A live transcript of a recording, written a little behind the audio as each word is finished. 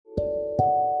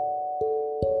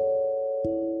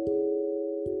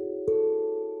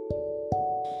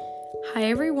Hi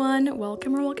everyone,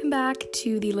 welcome back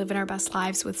to the Living Our Best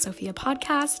Lives with Sophia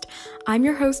podcast. I'm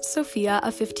your host, Sophia, a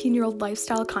 15-year-old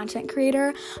lifestyle content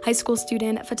creator, high school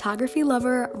student, photography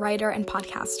lover, writer, and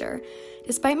podcaster.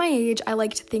 Despite my age, I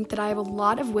like to think that I have a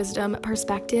lot of wisdom,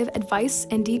 perspective, advice,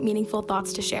 and deep, meaningful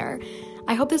thoughts to share.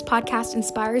 I hope this podcast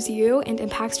inspires you and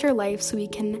impacts your life so we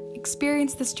can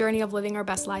experience this journey of living our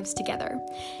best lives together.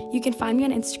 You can find me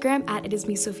on Instagram at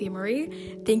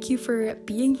itismeSophiaMarie. Thank you for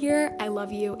being here. I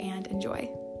love you and enjoy.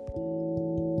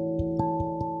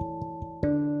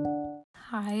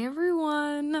 Hi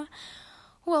everyone.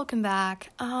 Welcome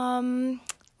back.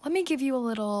 Let me give you a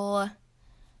little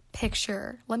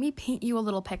picture. Let me paint you a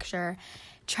little picture.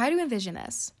 Try to envision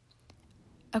this.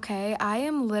 Okay, I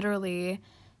am literally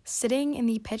sitting in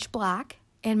the pitch black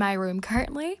in my room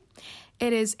currently.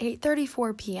 It is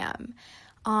 8:34 p.m.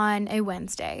 on a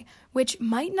Wednesday, which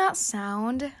might not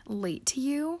sound late to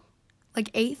you.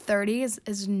 Like 8:30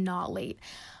 is not late.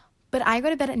 But I go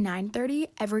to bed at 9:30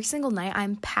 every single night.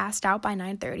 I'm passed out by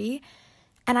 9:30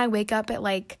 and I wake up at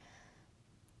like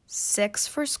 6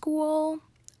 for school.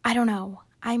 I don't know.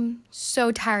 I'm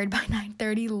so tired by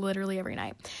 9:30 literally every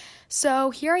night.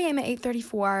 So here I am at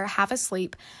 8:34, half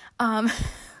asleep.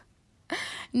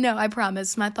 No, I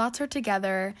promise. My thoughts are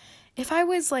together. If I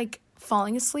was like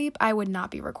falling asleep, I would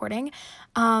not be recording.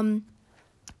 But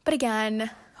again,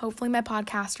 hopefully my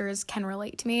podcasters can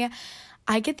relate to me.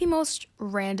 I get the most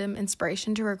random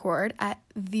inspiration to record at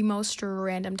the most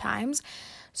random times.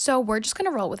 So we're just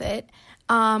going to roll with it.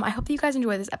 I hope that you guys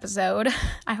enjoyed this episode.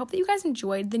 I hope that you guys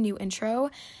enjoyed the new intro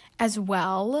as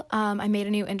well. I made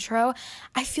a new intro.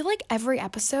 I feel like every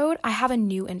episode I have a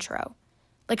new intro,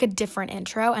 like a different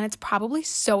intro, and it's probably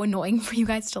so annoying for you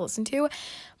guys to listen to,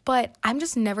 but I'm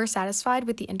just never satisfied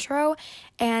with the intro,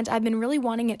 and I've been really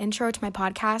wanting an intro to my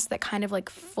podcast that kind of like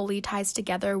fully ties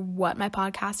together what my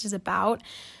podcast is about.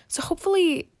 So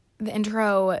hopefully the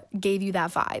intro gave you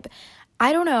that vibe.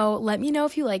 I don't know. Let me know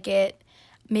if you like it.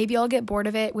 Maybe I'll get bored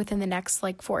of it within the next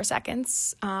like 4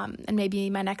 seconds. And maybe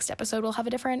my next episode will have a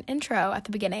different intro at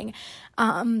the beginning.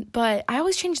 But I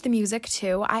always change the music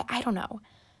too. I don't know.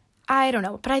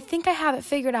 But I think I have it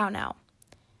figured out now.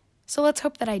 So let's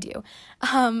hope that I do.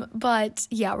 But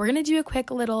yeah, we're going to do a quick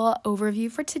little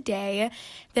overview for today.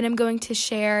 Then I'm going to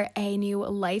share a new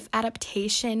life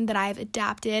adaptation that I've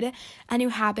adapted, a new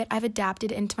habit I've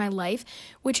adapted into my life,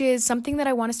 which is something that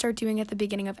I want to start doing at the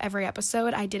beginning of every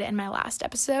episode. I did it in my last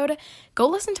episode. Go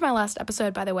listen to my last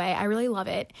episode, by the way. I really love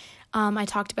it. I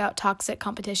talked about toxic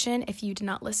competition. If you did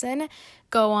not listen,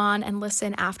 go on and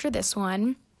listen after this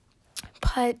one.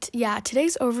 But yeah,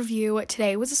 today's overview,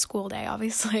 today was a school day,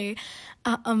 obviously.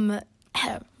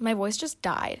 My voice just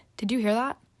died. Did you hear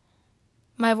that?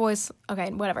 My voice, okay,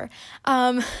 whatever.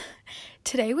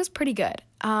 Today was pretty good.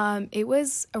 It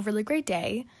was a really great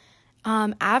day.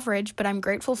 Average, but I'm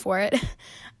grateful for it.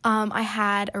 I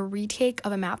had a retake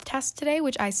of a math test today,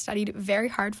 which I studied very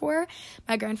hard for.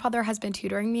 My grandfather has been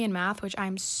tutoring me in math, which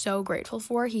I'm so grateful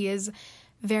for. He is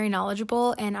very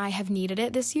knowledgeable, and I have needed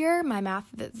it this year. My math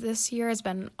this year has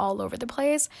been all over the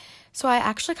place, so I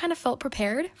actually kind of felt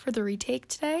prepared for the retake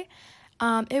today.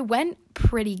 It went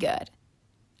pretty good.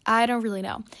 I don't really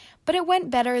know, but it went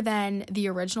better than the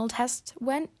original test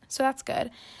went, so that's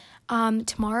good.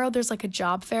 Tomorrow there's like a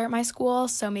job fair at my school,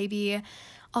 so maybe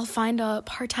I'll find a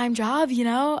part-time job, you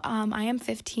know? I am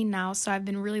 15 now, so I've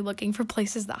been really looking for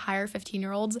places that hire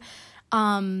 15-year-olds.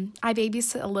 I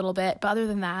babysit a little bit, but other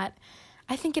than that,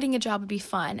 I think getting a job would be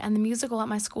fun, and the musical at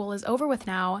my school is over with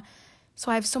now,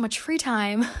 so I have so much free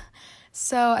time,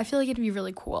 so I feel like it'd be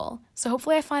really cool. So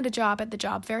hopefully I find a job at the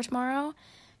job fair tomorrow,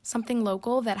 something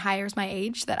local that hires my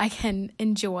age that I can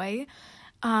enjoy,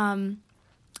 and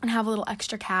have a little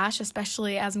extra cash,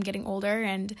 especially as I'm getting older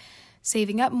and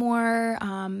saving up more,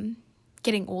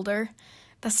 getting older.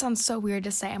 That sounds so weird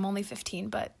to say. I'm only 15,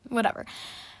 but whatever.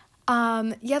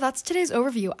 Yeah, that's today's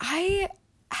overview. I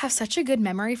have such a good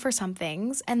memory for some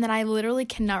things, and then I literally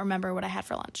cannot remember what I had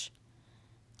for lunch.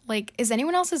 Like, is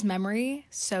anyone else's memory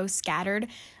so scattered?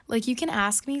 Like, you can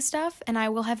ask me stuff, and I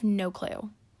will have no clue.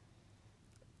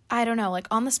 I don't know, like,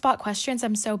 on-the-spot questions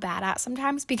I'm so bad at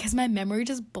sometimes because my memory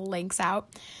just blanks out.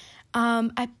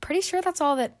 I'm pretty sure that's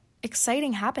all that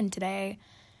exciting happened today.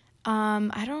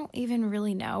 I don't even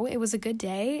really know. It was a good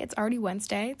day. It's already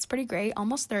Wednesday. It's pretty great.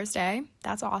 Almost Thursday.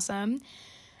 That's awesome.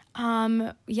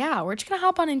 Yeah, we're just gonna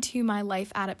hop on into my life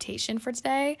adaptation for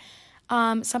today.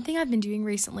 Something I've been doing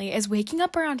recently is waking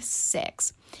up around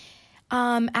 6.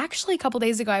 Actually, a couple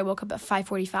days ago, I woke up at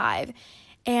 5:45.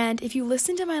 And if you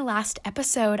listened to my last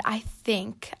episode, I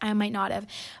think, I might not have,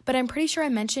 but I'm pretty sure I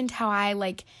mentioned how I,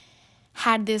 like,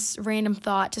 had this random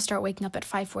thought to start waking up at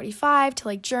 5:45 to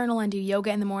like journal and do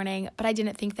yoga in the morning, but I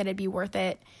didn't think that it'd be worth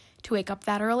it to wake up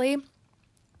that early.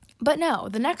 But no,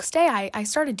 the next day I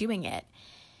started doing it,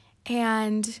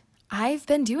 and I've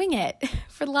been doing it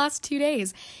for the last 2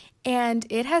 days, and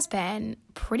it has been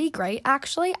pretty great,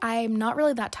 actually. I'm not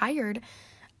really that tired.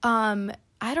 I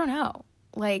don't know.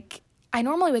 Like, I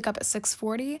normally wake up at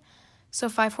 6:40, so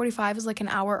 5:45 is like an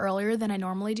hour earlier than I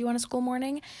normally do on a school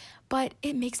morning, but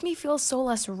it makes me feel so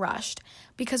less rushed,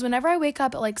 because whenever I wake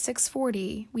up at like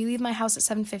 6:40, we leave my house at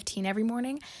 7:15 every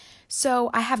morning, so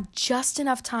I have just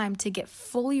enough time to get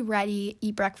fully ready,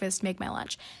 eat breakfast, make my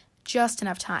lunch. Just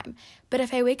enough time. But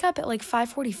if I wake up at like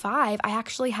 5:45, I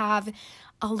actually have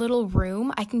a little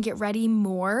room. I can get ready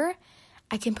more.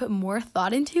 I can put more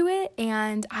thought into it,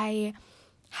 and I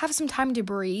have some time to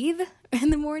breathe in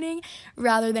the morning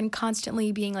rather than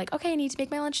constantly being like, okay, I need to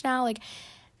make my lunch now, like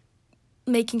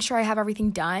making sure I have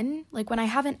everything done. Like when I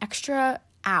have an extra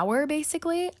hour,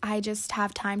 basically, I just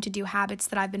have time to do habits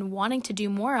that I've been wanting to do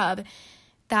more of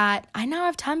that I now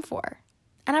have time for.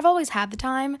 And I've always had the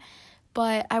time,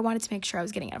 but I wanted to make sure I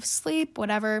was getting enough sleep,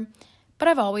 whatever. But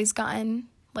I've always gotten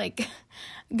like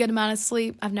a good amount of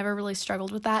sleep. I've never really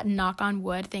struggled with that. Knock on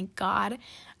wood, thank God,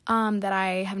 that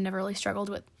I have never really struggled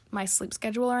with my sleep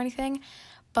schedule or anything.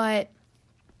 But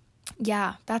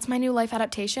yeah, that's my new life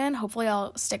adaptation. Hopefully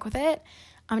I'll stick with it.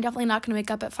 I'm definitely not going to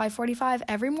wake up at 5:45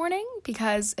 every morning,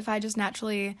 because if I just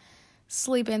naturally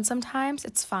sleep in sometimes,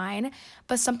 it's fine.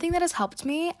 But something that has helped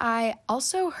me, I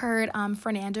also heard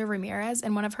Fernanda Ramirez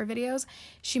in one of her videos.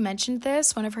 She mentioned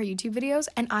this, one of her YouTube videos,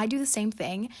 and I do the same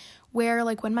thing, where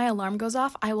like when my alarm goes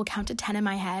off, I will count to 10 in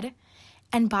my head,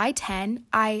 and by 10,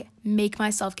 I make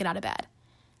myself get out of bed.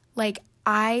 Like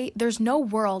there's no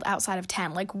world outside of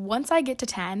 10. Like once I get to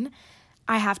 10,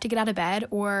 I have to get out of bed,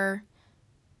 or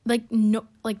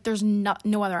there's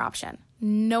no other option.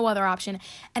 No other option.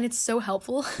 And it's so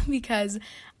helpful because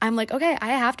I'm like, okay, I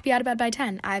have to be out of bed by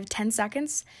 10. I have 10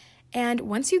 seconds. And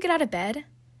once you get out of bed,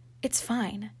 it's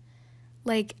fine.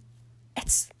 Like,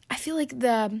 I feel like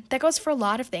that goes for a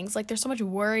lot of things. Like, there's so much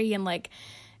worry and like,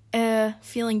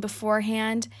 feeling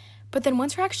beforehand. But then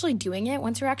once you're actually doing it,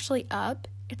 once you're actually up,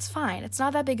 it's fine. It's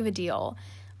not that big of a deal.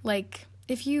 Like,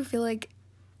 if you feel like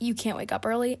you can't wake up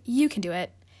early, you can do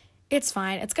it. It's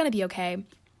fine. It's going to be okay.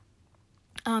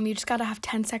 You just got to have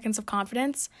 10 seconds of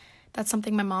confidence. That's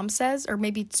something my mom says, or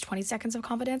maybe it's 20 seconds of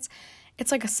confidence.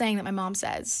 It's like a saying that my mom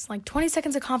says, like 20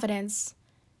 seconds of confidence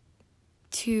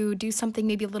to do something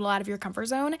maybe a little out of your comfort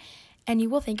zone, and you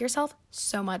will thank yourself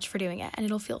so much for doing it. And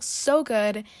it'll feel so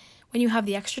good when you have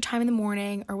the extra time in the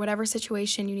morning or whatever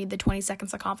situation you need the 20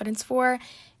 seconds of confidence for.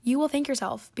 You will thank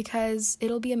yourself, because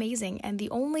it'll be amazing. And the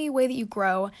only way that you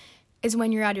grow is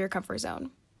when you're out of your comfort zone.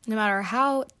 No matter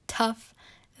how tough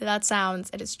that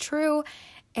sounds, it is true,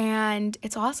 and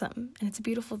it's awesome, and it's a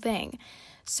beautiful thing.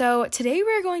 So today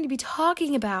we're going to be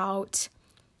talking about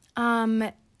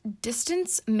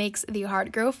distance makes the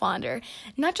heart grow fonder.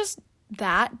 Not just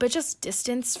that, but just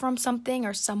distance from something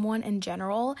or someone in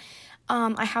general.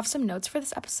 I have some notes for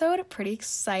this episode. Pretty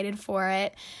excited for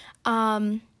it.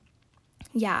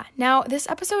 Yeah. Now, this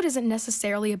episode isn't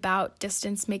necessarily about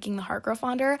distance making the heart grow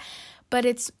fonder, but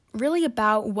it's really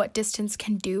about what distance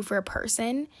can do for a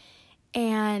person.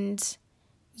 And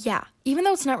yeah, even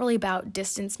though it's not really about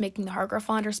distance making the heart grow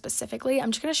fonder specifically,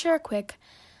 I'm just going to share a quick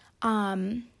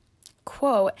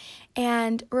quote.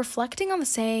 And reflecting on the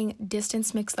saying,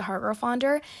 distance makes the heart grow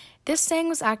fonder, this saying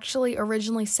was actually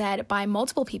originally said by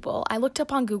multiple people. I looked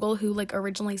up on Google who like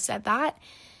originally said that,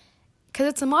 because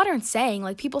it's a modern saying.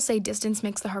 Like, people say distance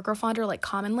makes the heart grow fonder like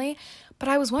commonly, but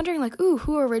I was wondering like,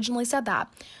 who originally said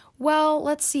that? Well,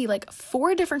 let's see, like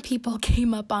 4 different people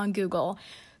came up on Google.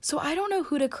 So I don't know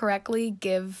who to correctly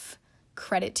give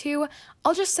credit to.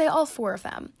 I'll just say all 4 of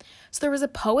them. So there was a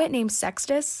poet named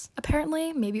Sextus,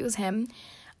 apparently, maybe it was him.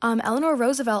 Eleanor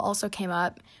Roosevelt also came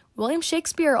up. William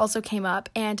Shakespeare also came up.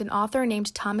 And an author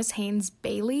named Thomas Haynes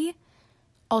Bailey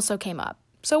also came up.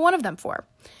 So one of them 4.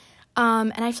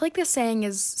 And I feel like this saying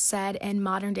is said in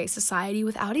modern day society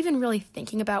without even really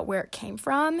thinking about where it came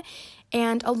from.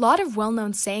 And a lot of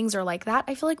well-known sayings are like that.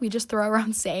 I feel like we just throw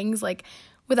around sayings like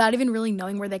without even really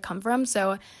knowing where they come from.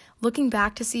 So looking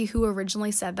back to see who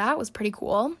originally said that was pretty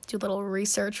cool. Do a little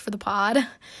research for the pod.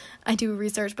 I do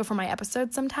research before my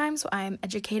episodes sometimes, so I am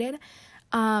educated.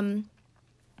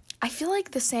 I feel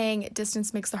like the saying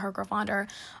distance makes the heart grow fonder,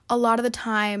 a lot of the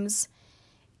times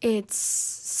it's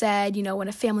said, you know, when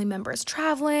a family member is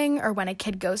traveling, or when a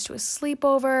kid goes to a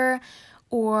sleepover,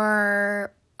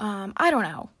 or I don't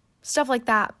know, stuff like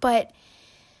that. But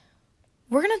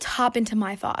we're going to hop into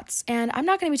my thoughts. And I'm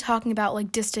not going to be talking about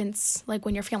like distance, like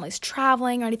when your family's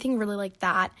traveling or anything really like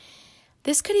that.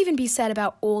 This could even be said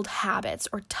about old habits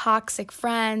or toxic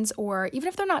friends, or even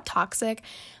if they're not toxic,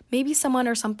 maybe someone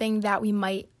or something that we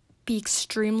might be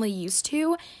extremely used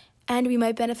to and we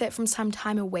might benefit from some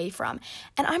time away from.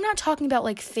 And I'm not talking about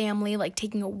like family, like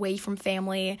taking away from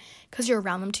family because you're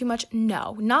around them too much.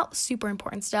 No, not super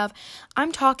important stuff.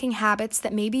 I'm talking habits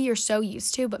that maybe you're so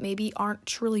used to, but maybe aren't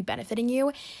truly benefiting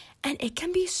you. And it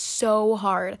can be so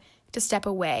hard to step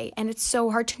away, and it's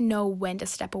so hard to know when to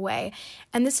step away.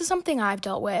 And this is something I've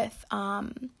dealt with.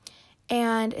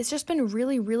 And it's just been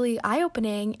really, really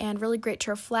eye-opening and really great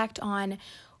to reflect on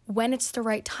when it's the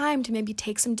right time to maybe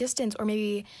take some distance, or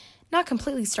maybe not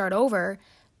completely start over,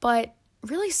 but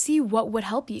really see what would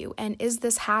help you. And is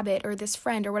this habit or this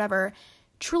friend or whatever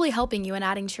truly helping you and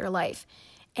adding to your life?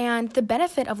 And the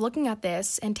benefit of looking at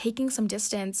this and taking some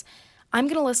distance, I'm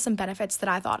going to list some benefits that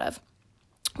I thought of.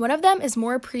 One of them is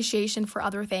more appreciation for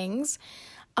other things.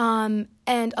 And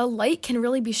a light can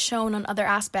really be shown on other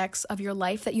aspects of your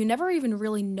life that you never even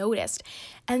really noticed.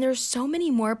 And there's so many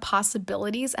more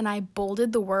possibilities, and I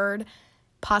bolded the word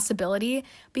possibility,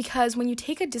 because when you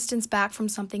take a distance back from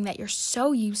something that you're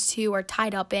so used to or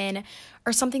tied up in,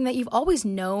 or something that you've always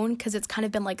known because it's kind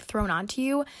of been like thrown onto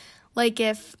you, like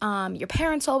if your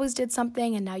parents always did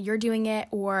something and now you're doing it,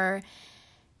 or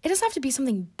it doesn't have to be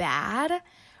something bad,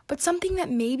 but something that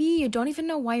maybe you don't even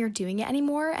know why you're doing it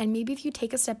anymore. And maybe if you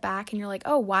take a step back and you're like,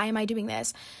 oh, why am I doing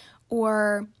this?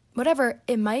 Or whatever,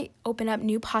 it might open up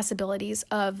new possibilities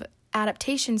of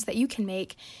adaptations that you can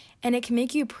make. And it can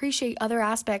make you appreciate other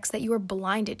aspects that you were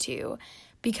blinded to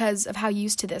because of how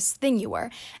used to this thing you were.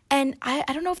 And I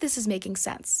don't know if this is making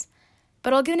sense,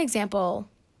 but I'll give an example.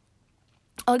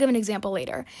 I'll give an example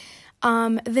later.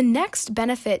 The next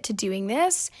benefit to doing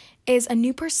this is a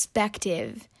new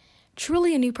perspective.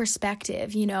 Truly a new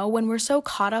perspective, you know, when we're so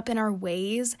caught up in our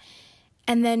ways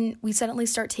and then we suddenly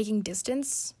start taking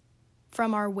distance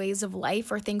from our ways of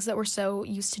life or things that we're so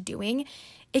used to doing,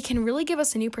 it can really give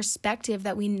us a new perspective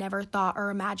that we never thought or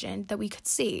imagined that we could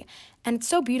see. And it's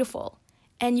so beautiful.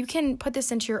 And you can put this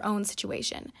into your own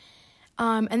situation.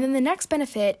 And then the next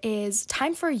benefit is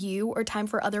time for you, or time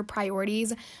for other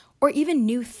priorities, or even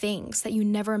new things that you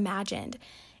never imagined.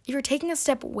 If you're taking a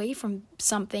step away from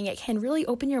something, it can really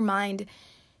open your mind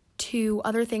to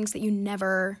other things that you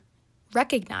never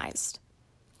recognized.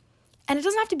 And it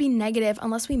doesn't have to be negative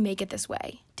unless we make it this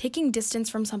way. Taking distance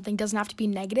from something doesn't have to be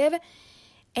negative,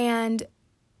 and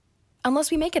unless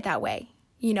we make it that way.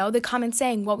 You know, the common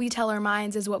saying, what we tell our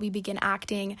minds is what we begin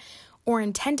acting or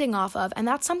intending off of. And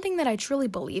that's something that I truly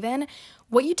believe in.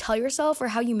 What you tell yourself or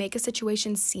how you make a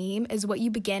situation seem is what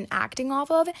you begin acting off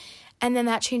of, and then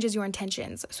that changes your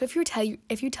intentions. So if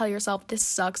you tell yourself, this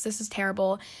sucks, this is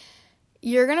terrible,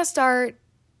 you're going to start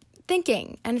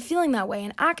thinking and feeling that way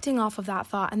and acting off of that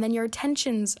thought, and then your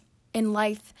intentions in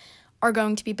life are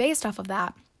going to be based off of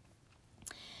that.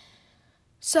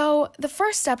 So the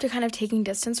first step to kind of taking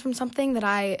distance from something that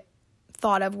I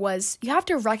thought of was you have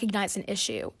to recognize an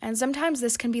issue. And sometimes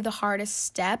this can be the hardest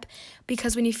step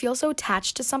because when you feel so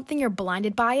attached to something, you're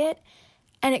blinded by it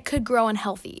and it could grow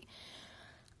unhealthy.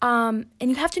 And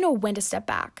you have to know when to step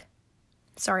back.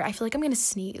 Sorry, I feel like I'm going to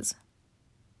sneeze.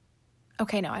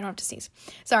 Okay, no, I don't have to sneeze.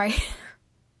 Sorry.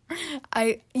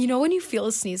 You know when you feel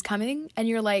a sneeze coming and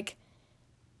you're like,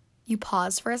 you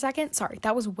pause for a second? Sorry,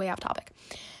 that was way off topic.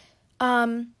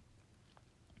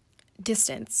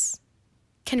 Distance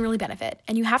can really benefit,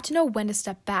 and you have to know when to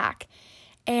step back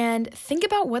and think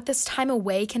about what this time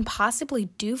away can possibly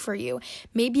do for you.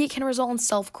 Maybe it can result in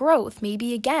self-growth.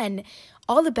 Maybe, again,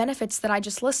 all the benefits that I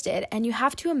just listed. And you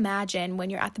have to imagine when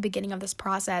you're at the beginning of this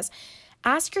process,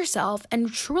 ask yourself,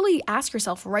 and truly ask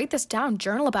yourself, write this down,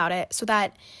 journal about it so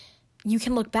that you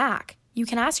can look back. You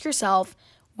can ask yourself,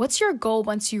 what's your goal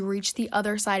once you reach the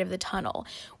other side of the tunnel?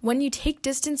 When you take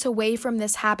distance away from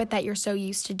this habit that you're so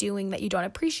used to doing that you don't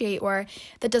appreciate or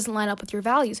that doesn't line up with your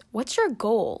values, what's your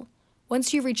goal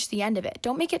once you reach the end of it?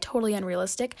 Don't make it totally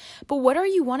unrealistic, but what are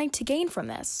you wanting to gain from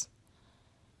this?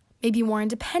 Maybe more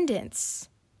independence,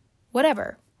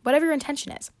 whatever your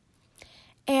intention is.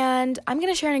 And I'm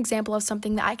going to share an example of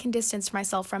something that I can distance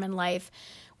myself from in life,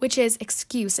 which is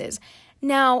excuses.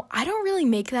 Now, I don't really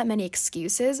make that many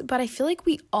excuses, but I feel like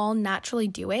we all naturally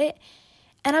do it.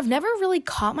 And I've never really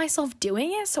caught myself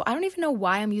doing it, so I don't even know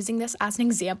why I'm using this as an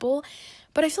example.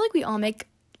 But I feel like we all make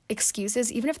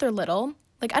excuses, even if they're little.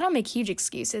 Like, I don't make huge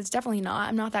excuses, definitely not.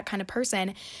 I'm not that kind of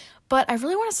person. But I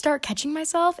really want to start catching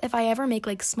myself if I ever make,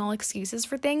 like, small excuses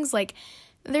for things. Like,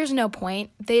 there's no point.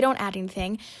 They don't add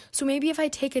anything. So maybe if I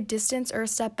take a distance or a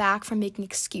step back from making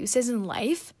excuses in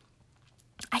life,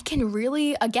 I can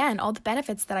really, again, all the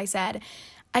benefits that I said,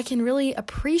 I can really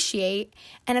appreciate,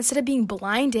 and instead of being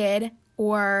blinded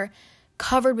or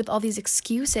covered with all these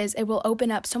excuses, it will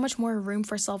open up so much more room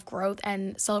for self-growth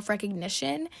and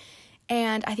self-recognition.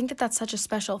 And I think that that's such a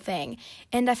special thing.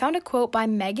 And I found a quote by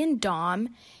Megan Daum,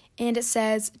 and it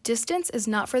says, "Distance is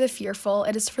not for the fearful,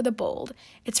 it is for the bold.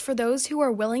 It's for those who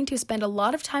are willing to spend a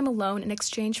lot of time alone in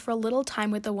exchange for a little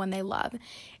time with the one they love.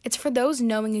 It's for those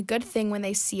knowing a good thing when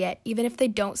they see it, even if they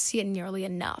don't see it nearly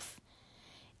enough."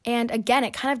 And again,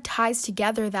 it kind of ties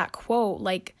together that quote,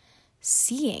 like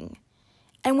seeing.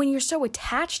 And when you're so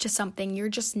attached to something, you're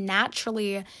just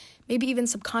naturally, maybe even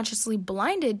subconsciously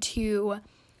blinded to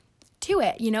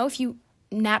it. You know, if you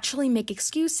naturally make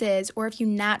excuses, or if you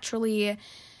naturally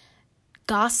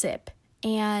gossip,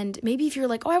 and maybe if you're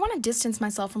like, oh, I want to distance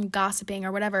myself from gossiping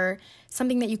or whatever,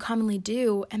 something that you commonly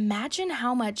do, imagine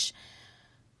how much,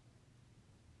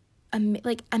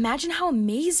 imagine how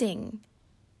amazing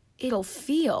it'll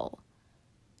feel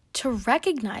to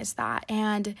recognize that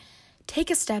and take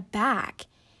a step back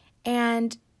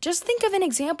and just think of an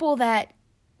example that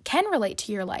can relate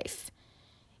to your life,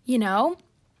 you know?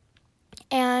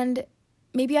 And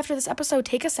maybe after this episode,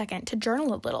 take a second to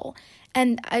journal a little.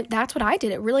 And that's what I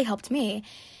did. It really helped me.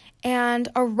 And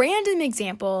a random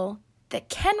example that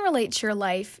can relate to your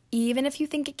life, even if you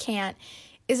think it can't,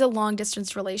 is a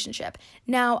long-distance relationship.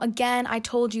 Now, again, I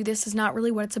told you this is not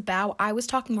really what it's about. I was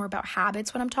talking more about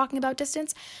habits when I'm talking about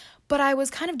distance, but I was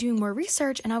kind of doing more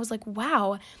research, and I was like,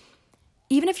 wow,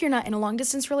 even if you're not in a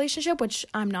long-distance relationship, which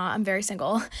I'm not, I'm very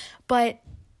single, but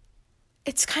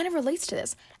it's kind of relates to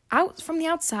this. Out from the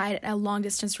outside, a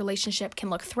long-distance relationship can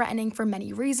look threatening for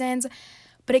many reasons,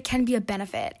 but it can be a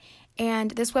benefit.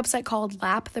 And this website called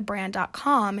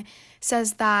lapthebrand.com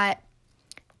says that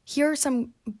here are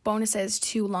some bonuses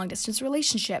to long-distance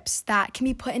relationships that can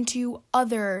be put into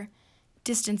other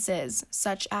distances,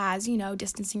 such as, you know,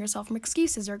 distancing yourself from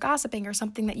excuses or gossiping or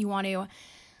something that you want to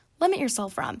limit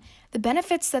yourself from. The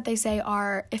benefits that they say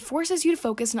are, it forces you to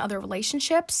focus on other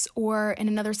relationships, or in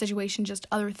another situation, just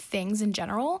other things in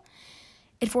general.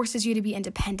 It forces you to be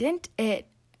independent. It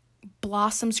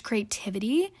blossoms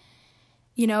creativity.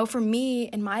 You know, for me,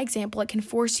 in my example, it can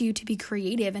force you to be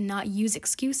creative and not use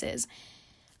excuses.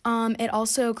 It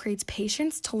also creates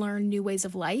patience to learn new ways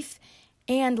of life.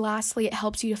 And lastly, it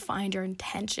helps you to find your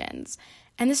intentions.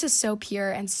 And this is so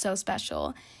pure and so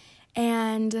special.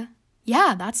 And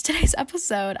yeah, that's today's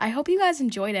episode. I hope you guys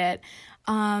enjoyed it.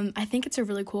 I think it's a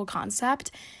really cool concept.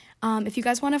 If you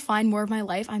guys want to find more of my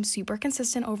life, I'm super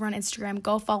consistent over on Instagram.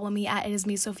 Go follow me at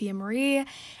itisme, Marie.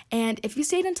 And if you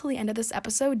stayed until the end of this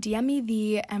episode, DM me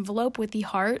the envelope with the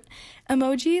heart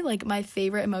emoji. Like, my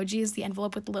favorite emoji is the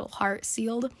envelope with the little heart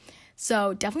sealed.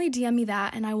 So definitely DM me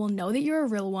that, and I will know that you're a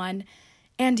real one.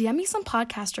 And DM me some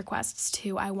podcast requests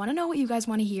too. I want to know what you guys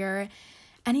want to hear.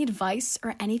 Any advice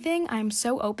or anything, I'm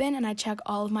so open and I check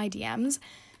all of my DMs.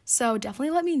 So definitely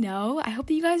let me know. I hope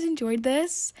that you guys enjoyed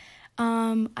this.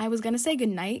 I was going to say good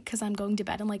night because I'm going to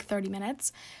bed in like 30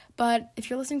 minutes. But if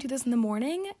you're listening to this in the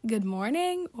morning, good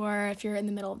morning. Or if you're in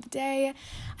the middle of the day,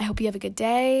 I hope you have a good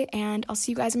day. And I'll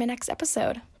see you guys in my next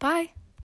episode. Bye.